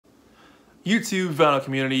YouTube, vinyl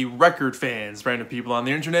community, record fans, random people on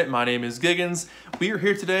the internet. My name is Giggens. We are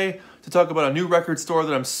here today to talk about a new record store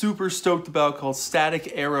that I'm super stoked about called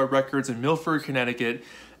Static Era Records in Milford, Connecticut.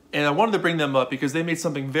 And I wanted to bring them up because they made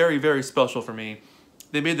something very, very special for me.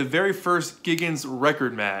 They made the very first Giggens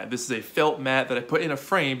record mat. This is a felt mat that I put in a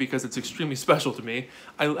frame because it's extremely special to me.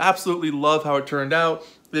 I absolutely love how it turned out.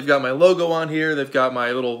 They've got my logo on here. They've got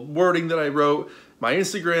my little wording that I wrote, my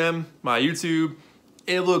Instagram, my YouTube.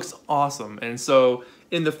 It looks awesome. And so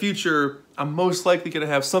in the future, I'm most likely going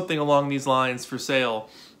to have something along these lines for sale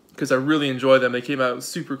because I really enjoy them. They came out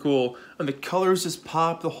super cool and the colors just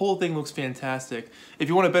pop. The whole thing looks fantastic. If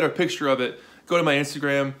you want a better picture of it, go to my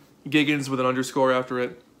Instagram, Giggens with an underscore after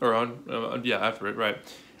it, or after it, right?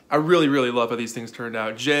 I really, really love how these things turned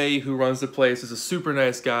out. Jay, who runs the place, is a super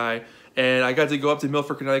nice guy. And I got to go up to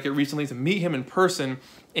Milford, Connecticut recently to meet him in person.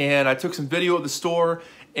 And I took some video of the store.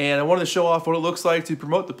 And I wanted to show off what it looks like to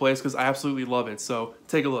promote the place because I absolutely love it. So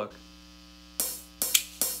take a look.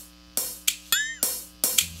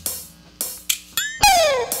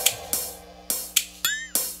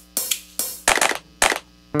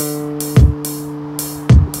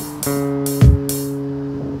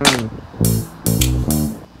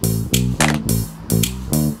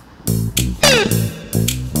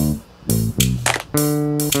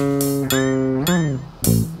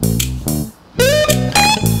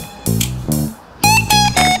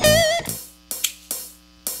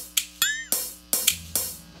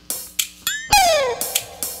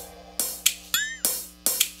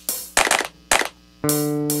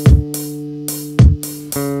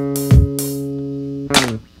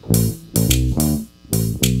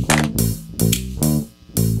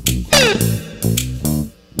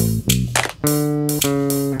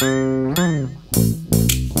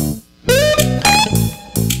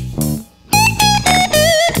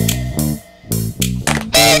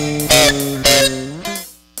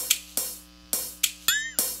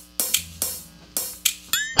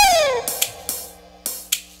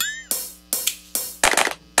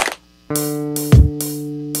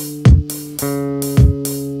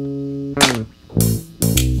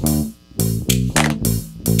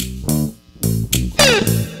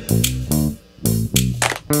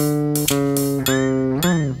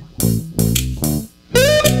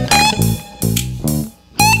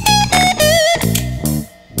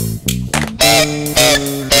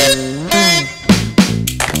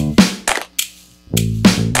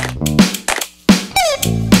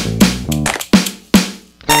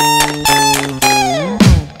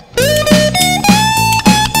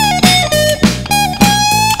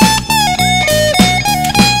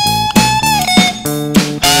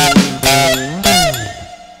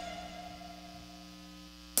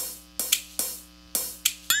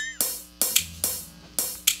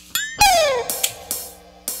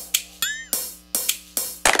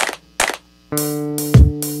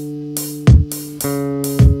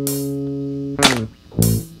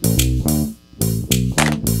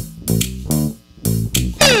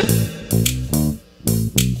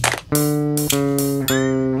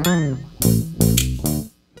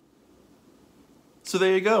 So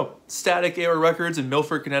there you go, Static Era Records in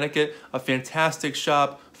Milford, Connecticut, a fantastic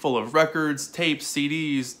shop full of records, tapes,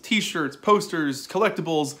 CDs, t-shirts, posters,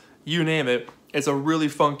 collectibles, you name it. It's a really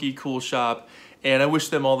funky, cool shop, and I wish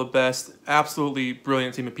them all the best. Absolutely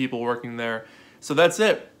brilliant team of people working there. So that's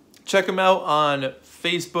it. Check them out on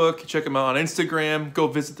Facebook, check them out on Instagram, go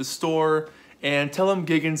visit the store, and tell them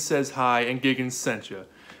Giggens says hi and Giggens sent you.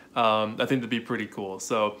 I think that'd be pretty cool.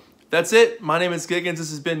 So that's it. My name is Giggens.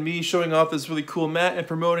 This has been me showing off this really cool mat and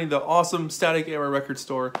promoting the awesome Static Era record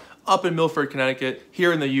store up in Milford, Connecticut,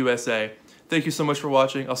 here in the USA. Thank you so much for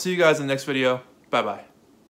watching. I'll see you guys in the next video. Bye-bye.